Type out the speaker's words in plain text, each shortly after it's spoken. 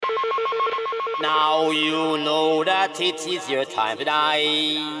Now you know that it is your time to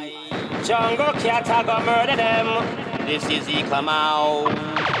die. Jungle cat, I go murder them. This is he come out.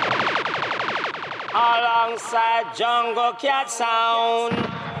 Alongside Jungle Cat sound.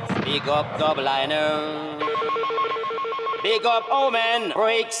 Big up Dubliner. Big up Omen,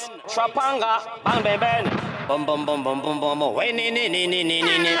 Breaks, Trapanga, Bang Bang Bang. Bum bum bum bum bum bum bum. When the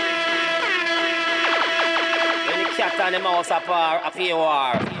cat and the mouse up here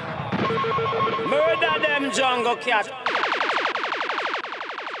war. Murder them Jungle Cat.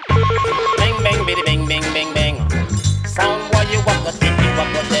 Bang bang biddy bang bang bang bang. Sound while you walk the dead, you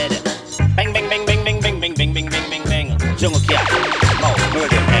walk the dead. Bang bang bang bang bang bang bang bang bang bang bang bang. Jungle Cat. Oh,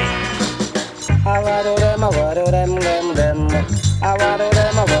 murder them. I want them, them. I want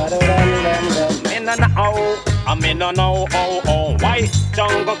them. In the now, I'm in the now, oh. Why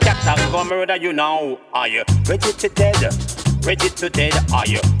Jungle Cat I go murder you now? Are you ready to dead? Ready to dead? Are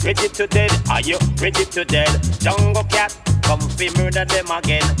you ready to dead? Are you ready to dead? Jungle Cat, come fi murder them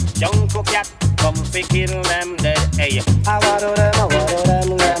again. Jungle Cat, come fi kill them dead. Hey, I want them.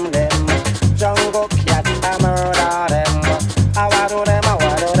 Jungle Cat, I murder them. I want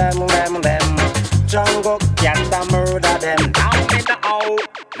them. Jungle Cat, I murder them.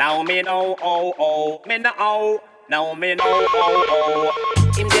 Now me know, oh. Me know, now me know, oh.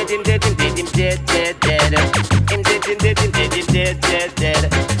 Him dead. Him dead. Him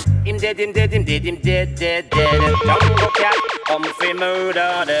dead. Jungle Cat, come fi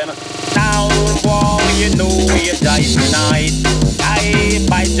murder them. Now, boy, you know we die tonight. Die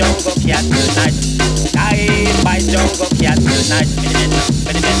by Jungle Cat tonight. Die by Jungle Cat tonight.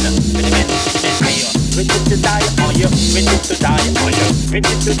 Ready to die, are you ready to die? Are you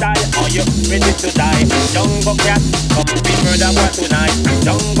ready to die? Are you ready to die? Jungle Cat, come be murder boy tonight.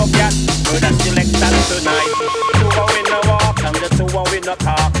 Jungle Cat, murder selection tonight. Two are in the walk and the two are in the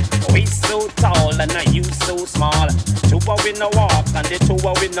talk. We so tall and you so small. Two are in the walk and the two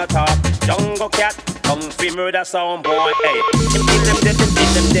are in the talk. Jungle Cat, come be murder some boy. Hey, kill them dead.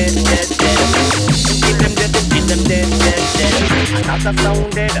 Kill them dead. Another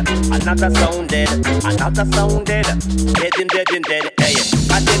sound dead. Another sound dead. Dead. Hey,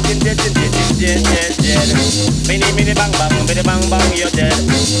 I dead. Mini bang bang, you're dead.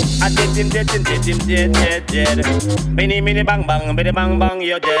 I dead. Mini bang bang,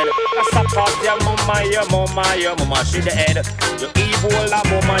 you're dead. I suck off your mama, she dead. You evil la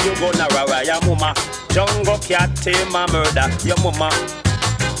mama, you gonna rara your mama. Jungle Cat, my murder, your mama.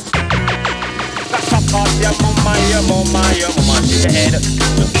 Suck off your mama, she dead.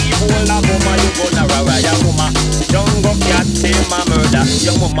 You evil la mama, you gonna rara your mama. Jungle Cat, my murder,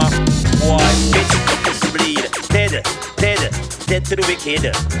 your mama. Boy, bitch, the pussy bleed. Dead to the wicked.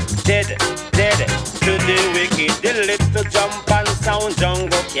 Dead to the wicked. The little jump and sound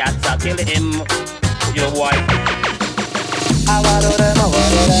Jungle Cat, I kill him. Your wife. I want them.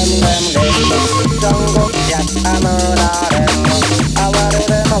 Jungle Cat, I murder them. I want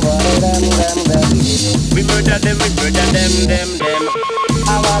them. We murder them.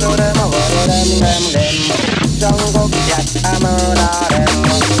 I want them. Jungle Cat, I murder them.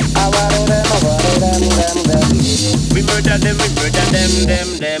 I want them. We murder them.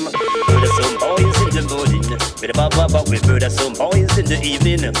 Murder some boys in the morning. We murder some boys in the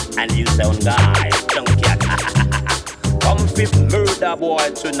evening. And you sound guy, Jungle Cat. Come fifth murder boy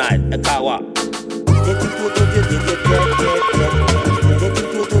tonight, a kawa.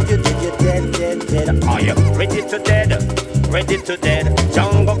 Are you ready to dead?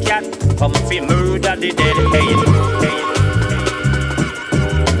 Jungle Cat, come fi murder the dead. Hey.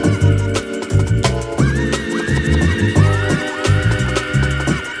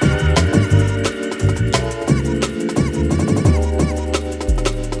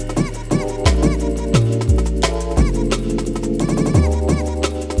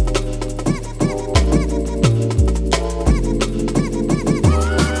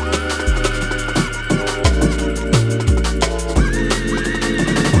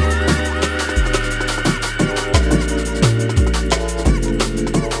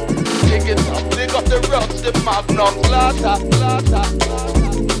 Magnum slaughter.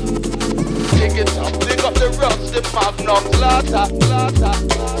 Dig it up, dig up the rocks, the Magnum slaughter.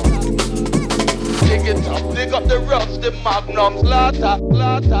 Dig it up, dig up the rocks, the Magnum slaughter.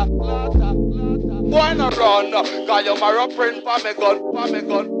 Why not run? Cause you're my print for me gun.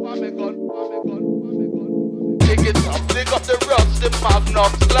 Dig it up, dig up the rocks, the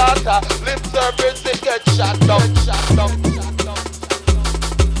Magnum slaughter. Lip service, they get shot down.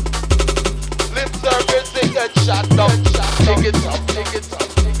 Lip service, they get shot down. Dig it up. Dig it up.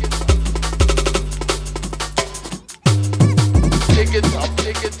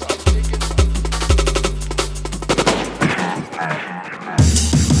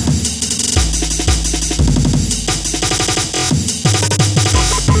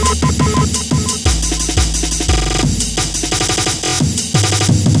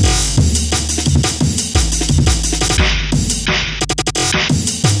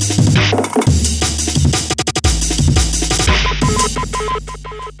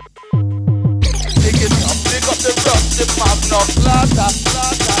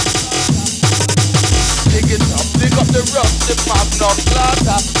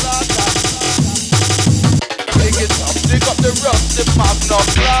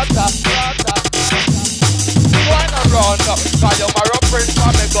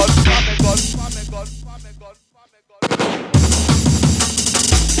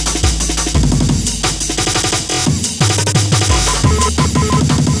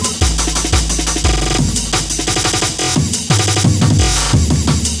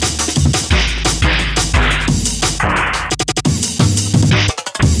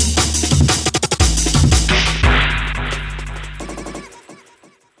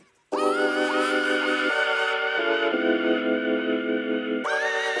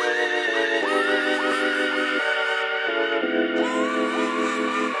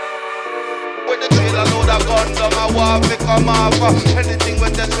 want to come off. Anything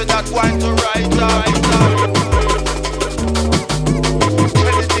when that's with that wine to right.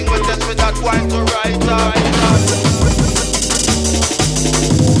 Anything when that's with that wine to right.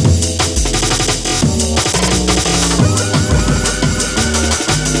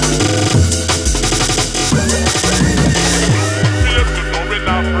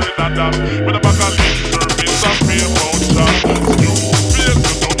 With a bag of lip service and pay about shot. You feel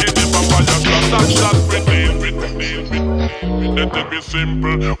to know it never fire shot. That shot with nail. Let it be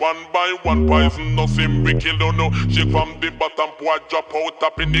simple. One by one poison, nothing we kill, don't know. Shake from the bottom, boy drop out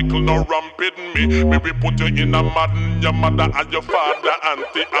a pinnacle, no ramping me. Maybe put you in a madden, your mother and your father,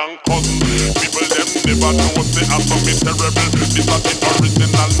 auntie and cousin. People them never know, say I saw me terrible. This is the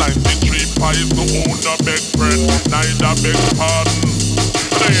original 93 pies, no owner beg friend, neither beg pardon.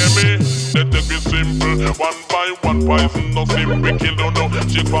 Hear me? Let it be simple. One by one poison, nothing we kill, don't know.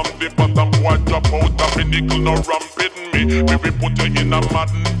 Shake from the bottom, boy drop out a pinnacle, no ramping me. Maybe put you in a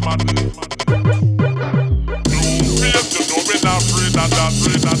madden. You feel to know we're not afraid of that.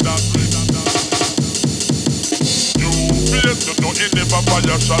 You feel to know it never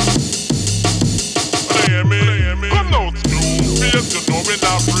fire shot. Hear me? Come out. You feel to know we're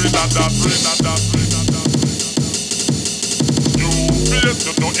not afraid of that. You feel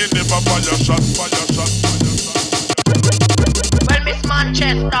to know it never fire shot. Well, Miss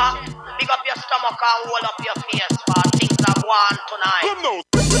Manchester, big up your stomach and hold up your face for things that want tonight. Come now.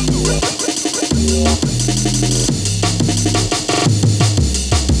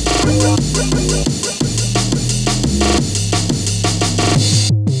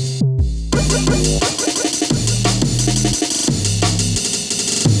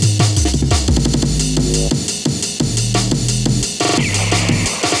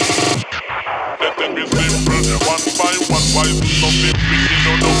 Let them be simple. One by one, nothing we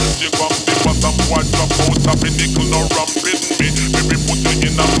don't know. Shake from the bottom, boy drop out a pinnacle, no ramping me. Maybe put you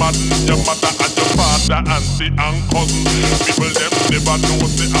in a madden, your mother and your father, auntie and cousin. People them never know,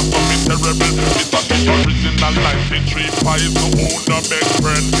 say I saw me terrible. This was the original 93 pies, no owner beg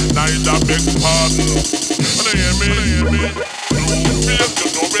friend, neither beg pardon. Hear me? You feel to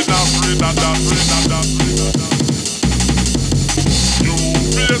know we're not afraid of that. You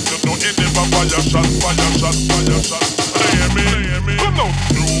feel to know it never fire shot. Hear me? Come on.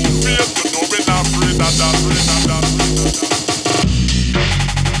 You feel to know we're not afraid of that.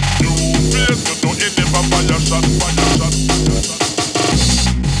 You feel to know it never fire shot.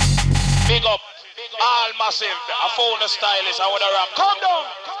 Big up, all massive. I found the stylist, I wanna rap. Calm down.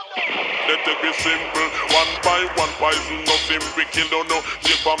 Let it be simple. One by one poison, nothing we kill, don't know.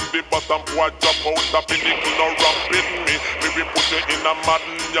 Shake from the bottom, boy drop out a pinnacle, no ramping me. Maybe put you in a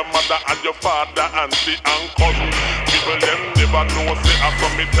madden, your mother and your father, auntie and cousin. People them never know, say I saw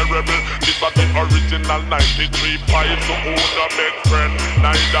me terrible. This was the original 93 pies, so owner beg friend,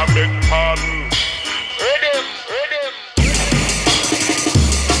 neither beg pardon. Rhythm.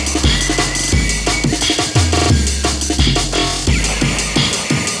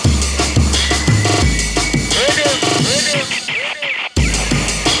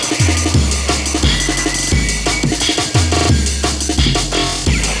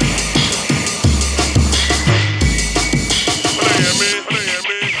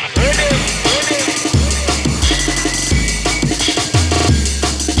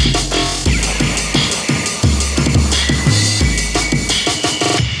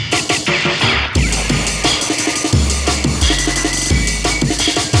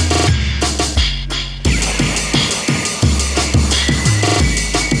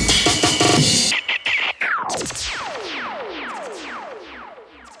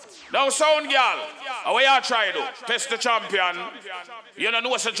 Now sound girl, how you try to test the champion? You don't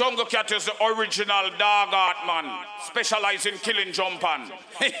know the Jungle Cat is the original dog art man, specialize in killing jumpan.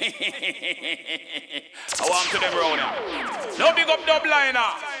 I want to them round here. Now big up dub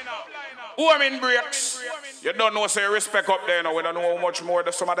liner. Women breaks. You don't know, say respect up there, you know. We don't know how much more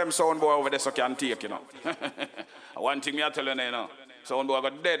some of them sound boy over there so can take, you know. One thing me I tell you, you know. Sound boy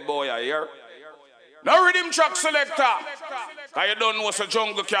got dead boy here. Now rhythm track selector. Cause you don't know what's a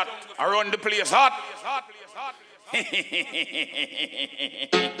Jungle Cat. I run the place hot.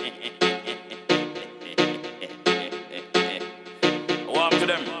 Warm to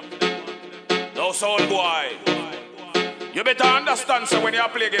them. No sound boy. You better understand, so when you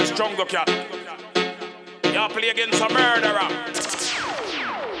play against Jungle Cat, you play against a murderer.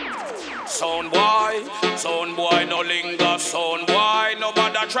 Sound boy, no linger. Sound boy, no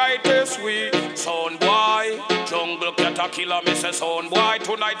bother try to sweet. Sound boy, Jungle Cat a killer. Me say sound boy,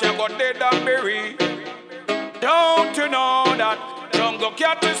 tonight you got dead and buried. Don't you know that Jungle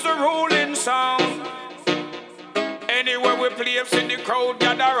Cat is the ruling sound? Anywhere we play, see the crowd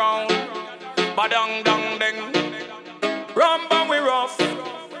gather round. Badang dang ding. Rumba we rough.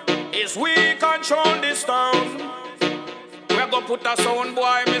 It's we control this town. We go put a sound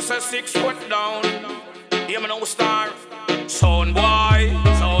boy, me say 6 foot down. Hear me now star. Sound boy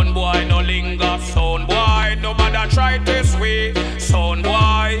no linger. Sound boy, nobody try this way. Sound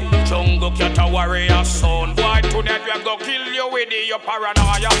boy, jungle cat a warrior. Sound boy, tonight we go kill you with your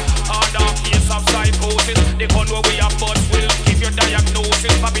paranoia. Hard off case of psychosis. The gun where we have bust will give you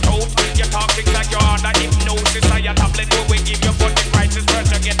diagnosis. Pop it out, you talk things like you're under hypnosis. I a tablet where we give you for the crisis.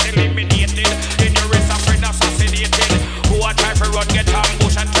 Pressure get eliminated. Then your rest of friend assassinated. Who a try for run get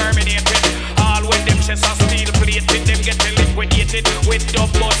ambushed and terminated. All when them chests are steel plated, them get liquidated. With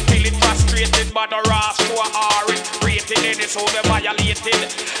dub bus till it frustrated. But the raw to a R it rated. Any so they violated.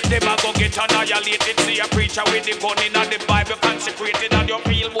 Them a go get annihilated. See a preacher with the gun in the Bible consecrated. And you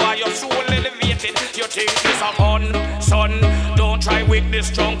feel boy your soul elevated. You think this a fun, son? Don't try with this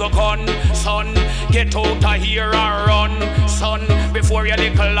jungle gun, son. Get out of here and run, son. Before your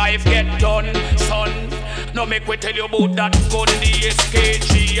little life get done, son. No make we tell you about that gun, the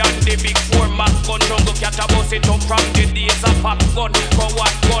SKG and the big 4 Mac gun. Jungle cat a bust it up from the days of pop gun. Go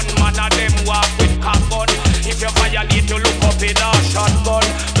what gun, man of them walk with cock gun. If you violate, you look up in a shotgun.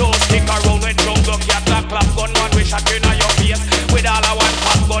 Don't stick around when jungle cat a clap gun. Man we shot in your face with all our one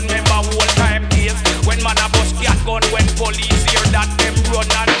pop gun. Remember whole time days when man a bust cat gun. When police hear that them run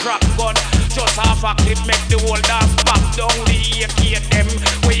and drop gun. Just half a clip make the whole dance back down. The AK them,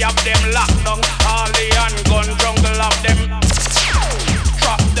 we have them locked down. All the handgun jungle have them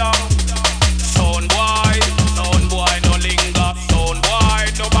drop down. Sound boy no linger. Sound boy,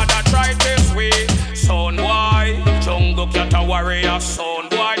 nobody try this way. Sound boy, jungle cat a warrior. Sound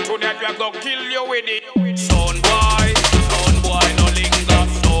boy, tonight we go kill you with it. Sound boy no linger.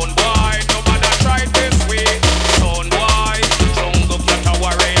 Sound boy, nobody try this way. Sound boy, jungle cat a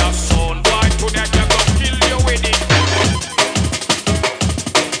warrior. Sound boy, tonight we go kill you with it.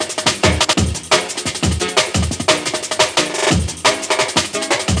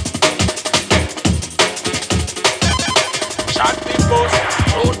 Shot me bust,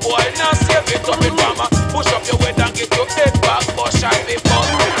 road boy now save it up in mama. Push up your head and get your head back, but shot me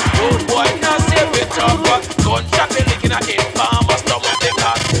bust. Road boy now save it up. Gunshot me licking at it, farmer stomach the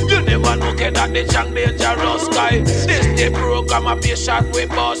cat. You never know get that the jang dangerous guy. This the program a be shot with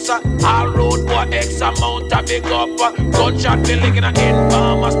bust. All road boy X amount a big up. Gunshot me licking at it,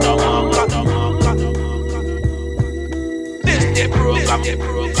 farmer stomach. This the program be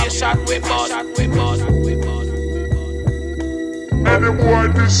shot with bust. And the boy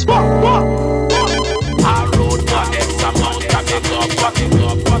this All road boy X amount a big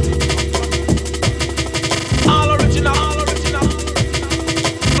up. All original.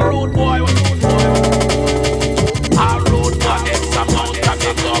 Road boy. All road boy X amount a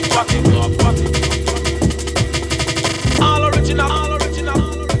big up. All original.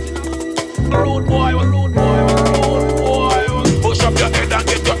 Road boy. Push up your head and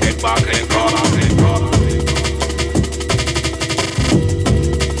get your head back in corner.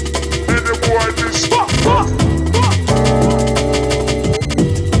 and the boy this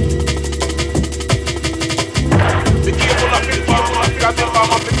Be careful of the farmer, because the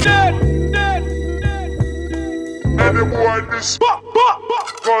farmer be dead. and the boy this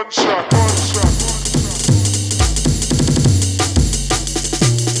gunshot.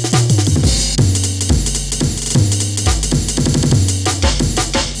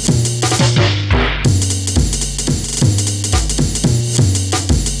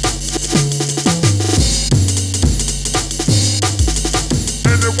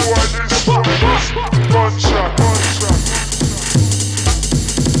 And the boy this gunshot.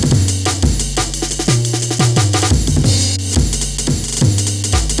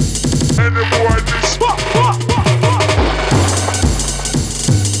 And the boy this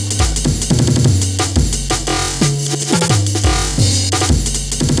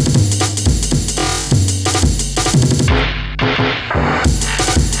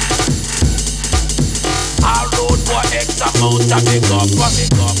All road boy X amount a big up.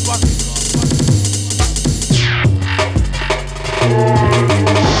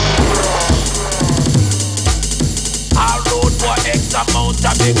 All road boy X amount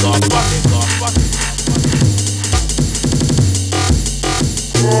a big up.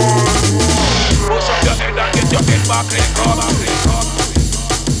 Push up your head and get your head back in corner.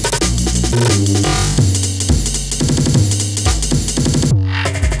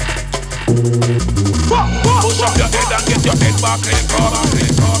 Push up your head and get your head back in corner.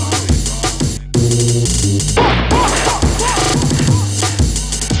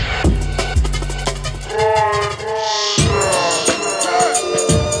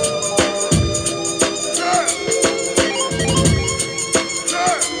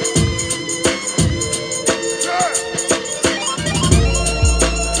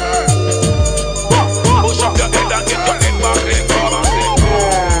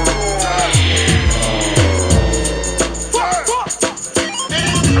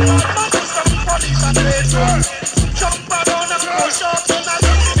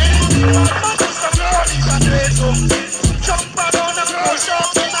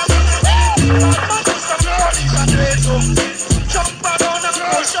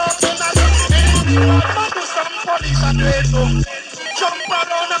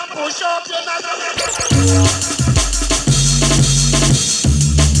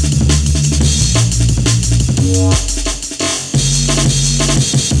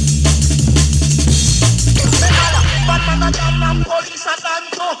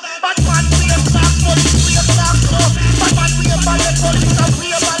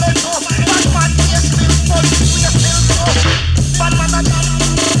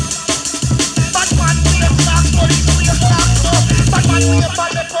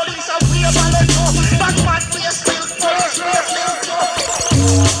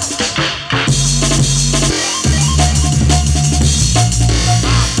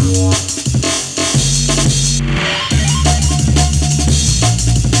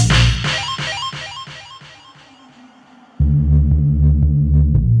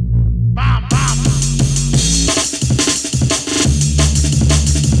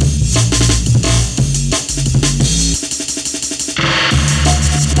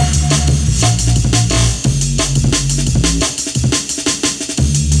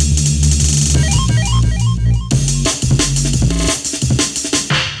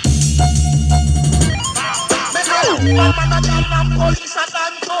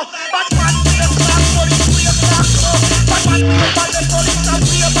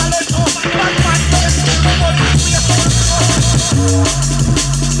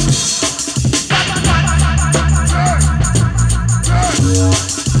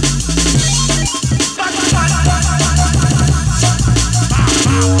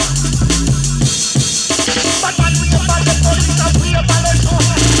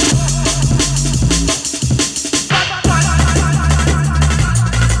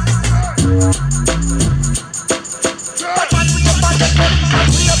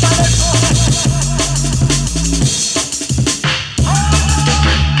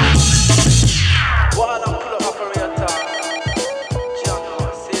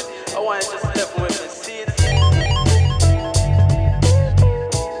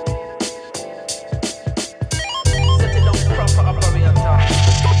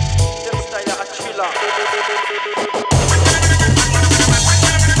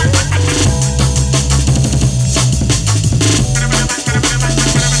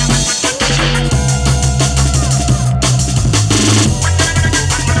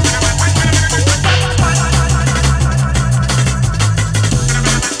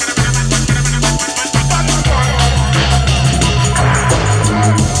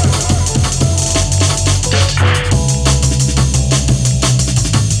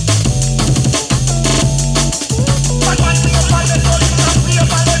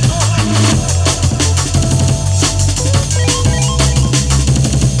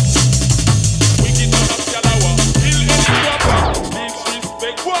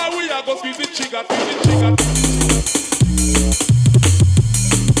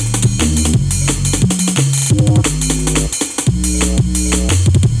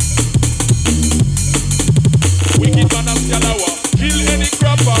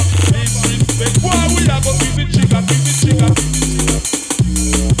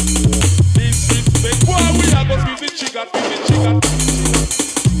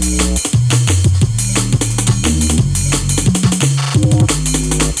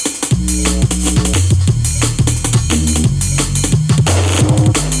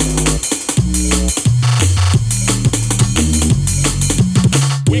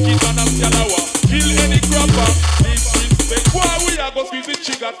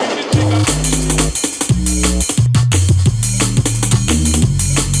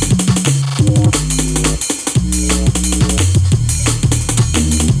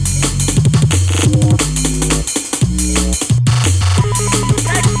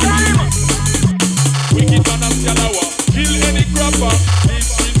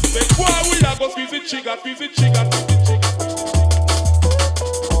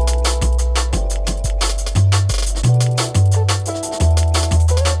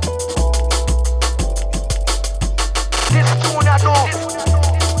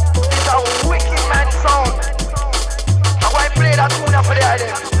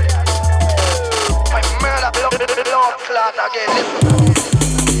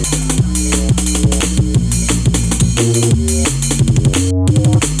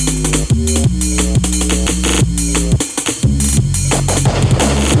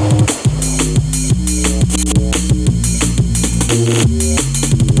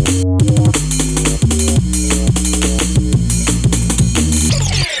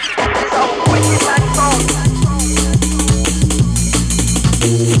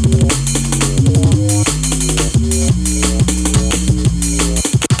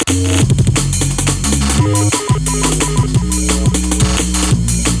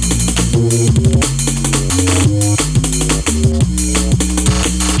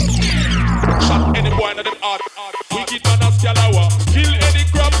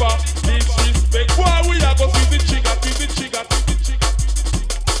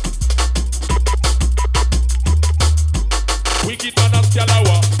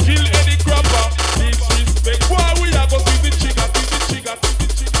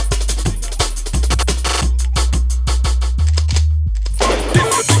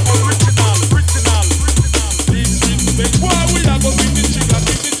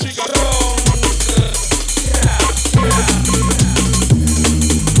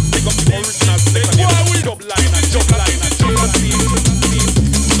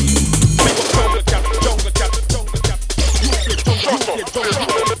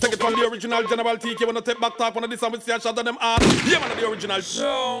 original General TK. When I take back talk, when I this and we see a shot of them art. Yeah, man, the original. They say,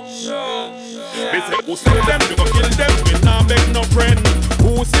 who see them, we go kill them. We nah beg no friend.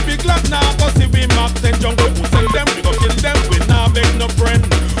 Who see we glad now, go see we Mark 10 jungle. Who send them, we go kill them. We nah beg no friend.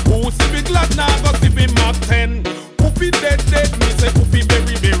 Who see we glad now, go see we Mark 10. Who be dead, me say who be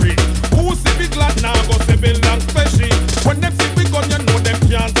very. Who see we glad now, go see we long special. When them see we gun, you know them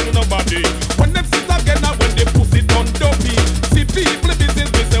can't tell nobody. When them sit again, now when they pussy done dopey. See people business,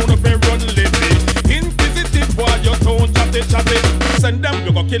 we say on a very run lady. Inquisitive boy, your tone chatty. Send them,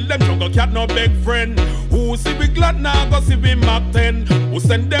 we go kill them, jungle cat no big friend. Who see we glad now, go see we Mark 10. Who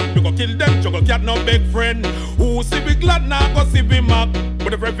send them, we go kill them, jungle cat no big friend. Who see we glad now, go see we Mark.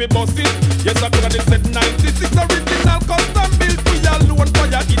 But the every boss is, yes I could have said 96 original custom built for your loan for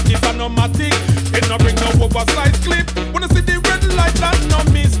your it is anomatic. It no bring no oversized clip. Wanna see the red light that no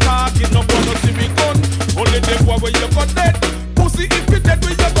miss talking. No wanna see me gun. Only the boy where you got dead. Pussy if you dead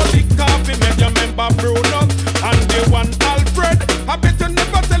where you got the coffee. Make your member Bruno and the one Alfred. I bet you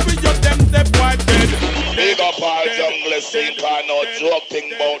never tell me you're them boy dead. Big up all jungle sick and no joke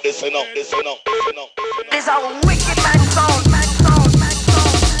thing about this enough. This a wicked man sound.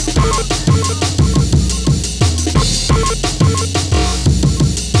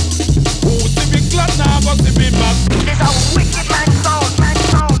 Who see me glad now go see me back. This a wicked man sound.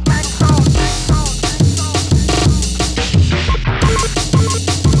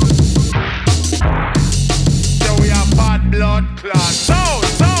 So we have bad blood clot. Sound.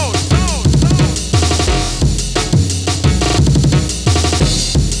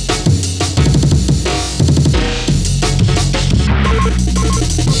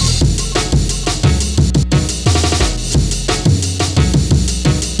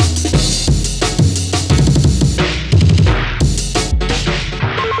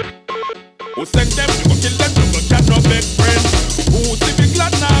 Who send them, we go kill them, we go cat no big friend. Who see me glad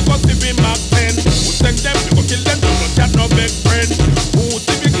now, go see me Mark 10. Who send them, we go kill them, we go cat no big friend. Who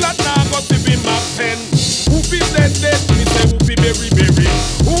see me glad now, go see me Mark 10. Who be dead, me say who be very.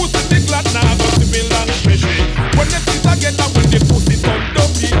 Who see me glad now, go see me long fishy. When they sit again, now when they pussy turn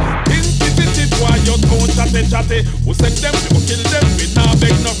dopey. Inquisitive boy, your tone chatty. Who send them, we go kill them, we nah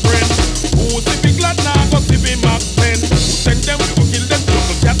beg no friend. Who see me glad now, go see me Mark 10. Who send them, we go kill them, we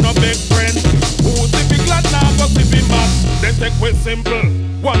go cat no big friend. Who see me glad now, go see me mad. Then take way simple.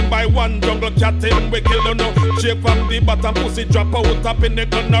 One by one, jungle chatting, we kill you no. Shake from the bottom, pussy drop out, up in the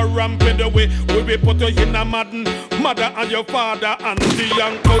gun, ramp in the way. We will put you in a madden. Mother and your father, auntie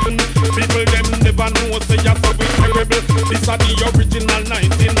and cousin. People them never know, say you're so terrible. This are the original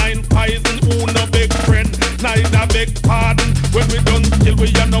 99 poison. Who no big friend, neither big pardon. When we done kill,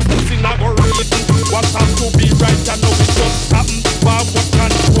 we are no pussy, not go reason. What has to be right, I know it just happen. But what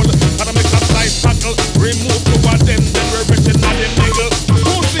control, gotta make a slight tackle. Remove over them, then we're wrecking on them nigga.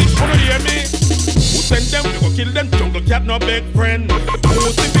 Pussy, wanna hear me? Who send them, we go kill them, jungle cat no big friend.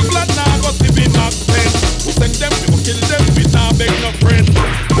 Who see me glad now, go see me Mark 10. Who send them, we go kill them, we nah beg no friend.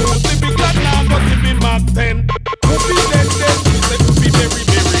 Who see me glad now, go see me Mark 10. Who be dead, we say who be very.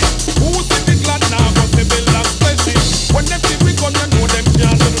 Who see me glad now, go see me long special. When them see we gun, you know them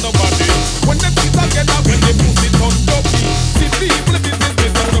can't tell nobody. When them sit together, when they pussy turn dopey. See people business, they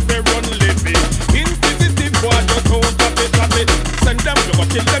sound of a run lady. Inquisitive boy, just don't chatty. Send them, you go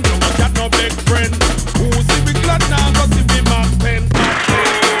kill them, you go cat no big friend. Who see me glad now, go see me Mark 10.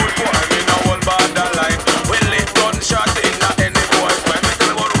 Boy, me no hold borderline. We live gunshot in any boy. When me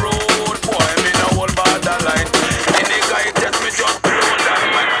tell about road, boy, me no hold borderline. Any guy test me just blow that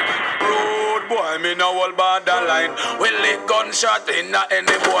man. Road, boy, me no hold borderline. We live gunshot in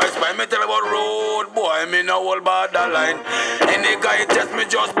any boys. When me tell about road, boy, me no hold borderline. Any guy test me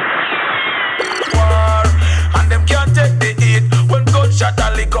just war, and them can't take the heat. When gunshot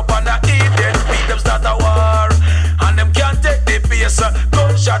a lick up and a eat, then beat them start a war, and them can't take the pace.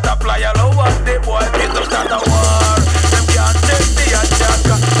 Gunshot apply all over the boy, beat them start a war. Them can't take the attack.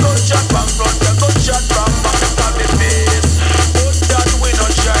 Gunshot from front, gunshot from back, them call the face. But that we no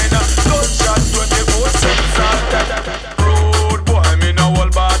shine. Gunshot 24/7. Road boy, me no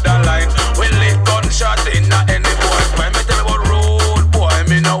hold borderline. We live gunshot in any boy. When me tell about road boy,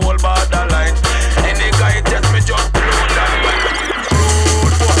 me no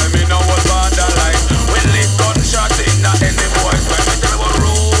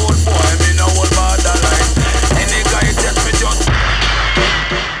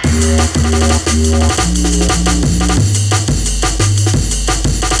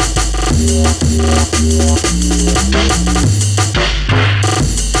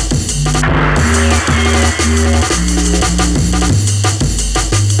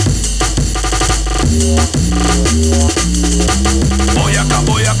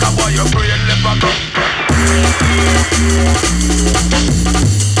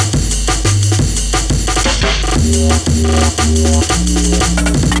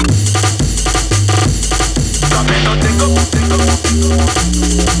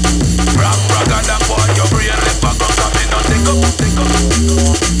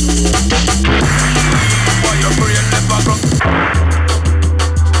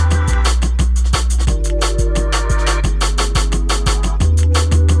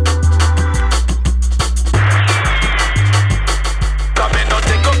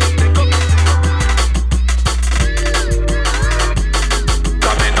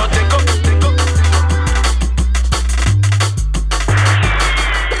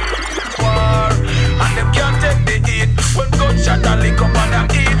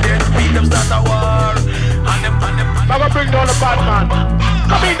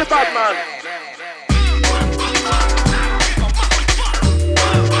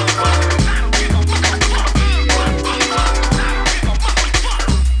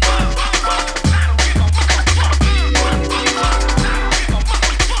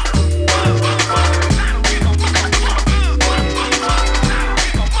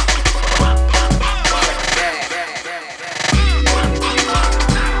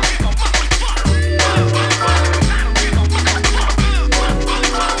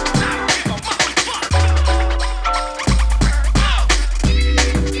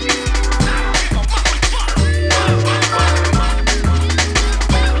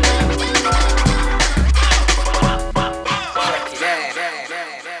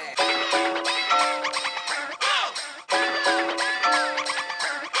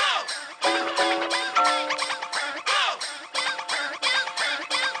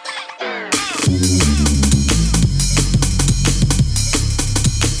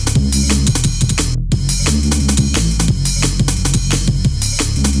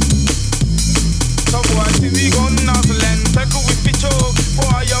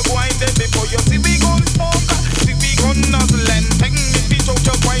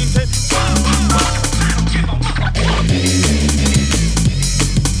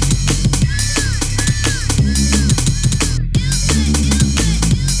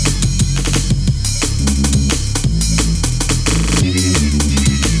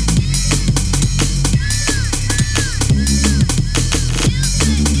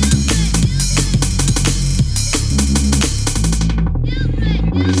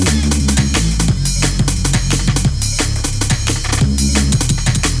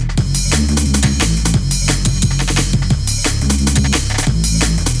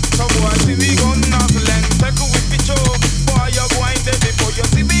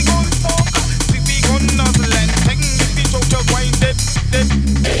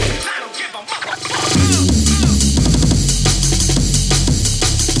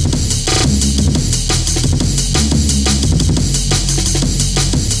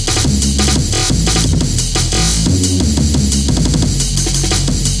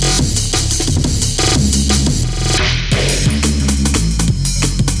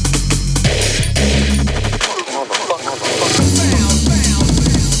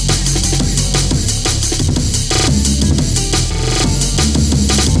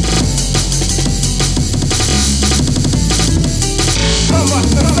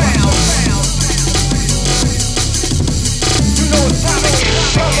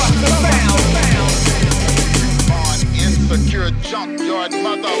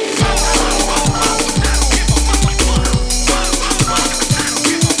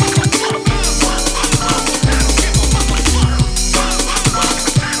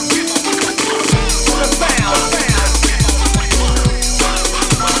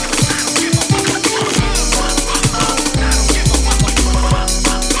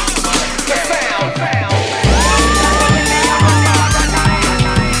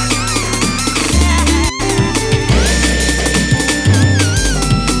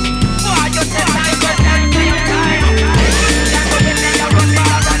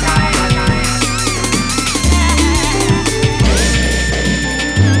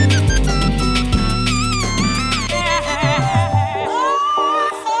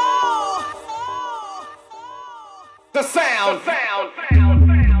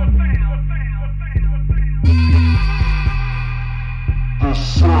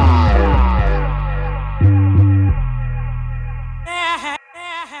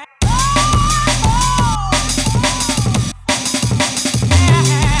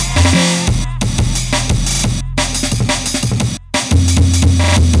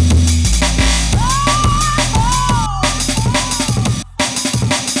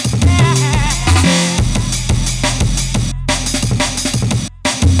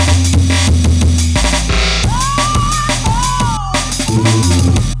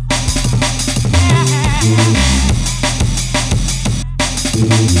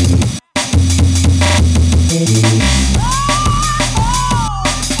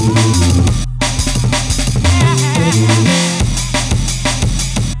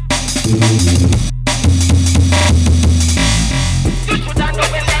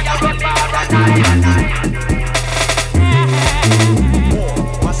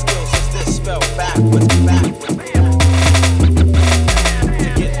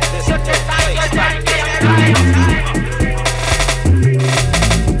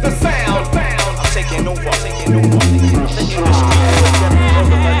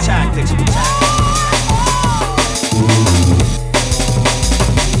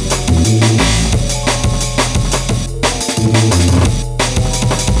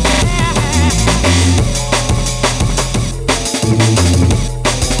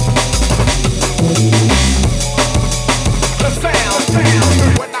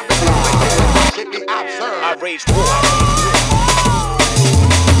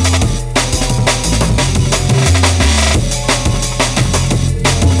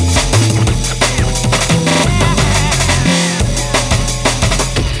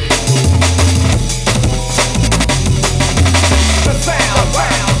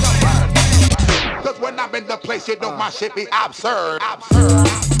Shit be absurd, absurd.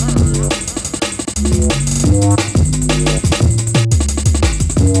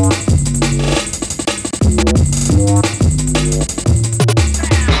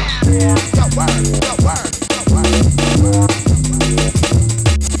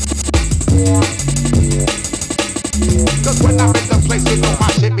 Cause when I'm in the place, you know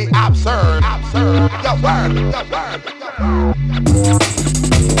my shit be absurd. Absurd. Your word. Your word.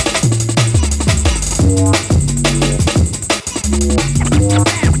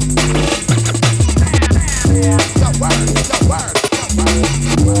 Your word.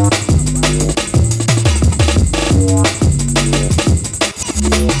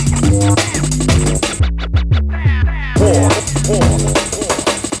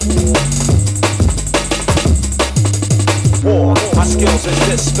 My skills is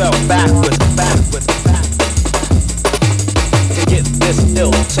this spelled backwards. To get this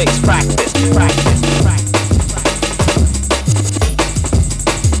ill takes practice.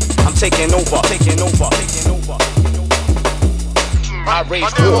 I'm taking over. I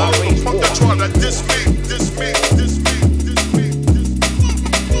raise war.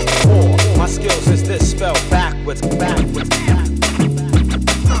 My skills is this spelled backwards. To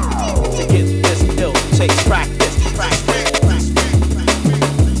get this ill takes practice.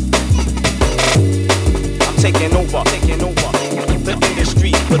 I'm taking over. The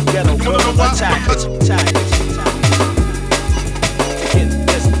industry with ghetto verbal tactics. To get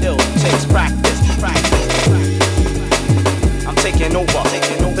this ill takes practice. I'm taking over.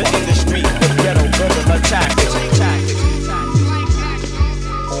 The industry with ghetto verbal tactics.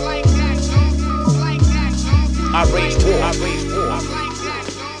 I raise war.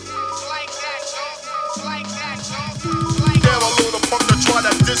 Never load up on the try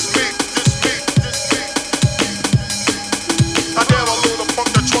that diss me. I never load up on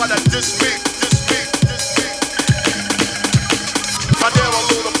the try that diss me. I never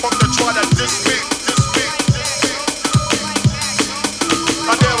load up on the try that diss me.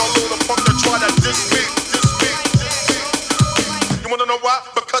 I never load up on the try that diss me. You wanna know why?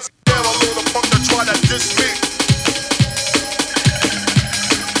 Because I never load up on the try that diss me.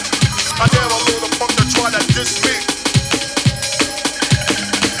 I never load up on the try that diss me.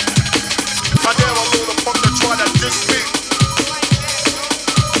 I never load up on the try that diss me.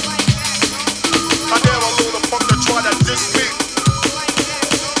 I never load up on the try that diss me.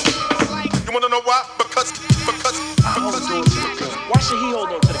 You wanna know why? Because Why should he hold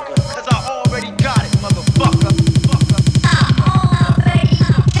on to the gun? Cause I already got it, motherfucker.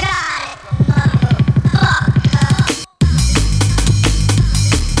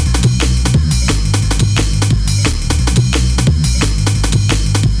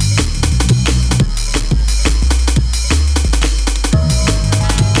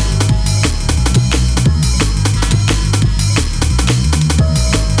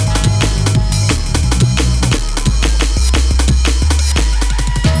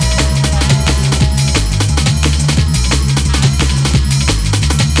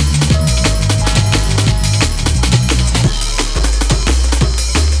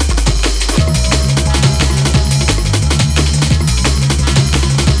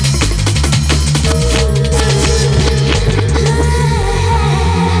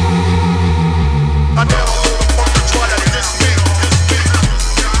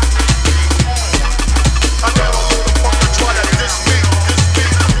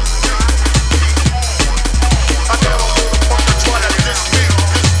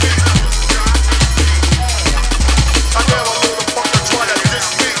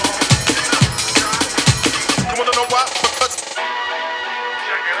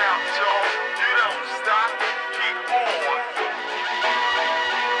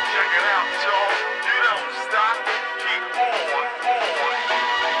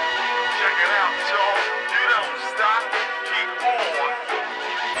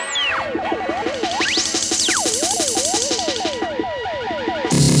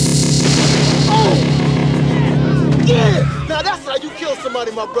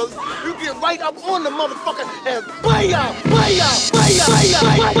 My brother, you get right up on the motherfucker and baya.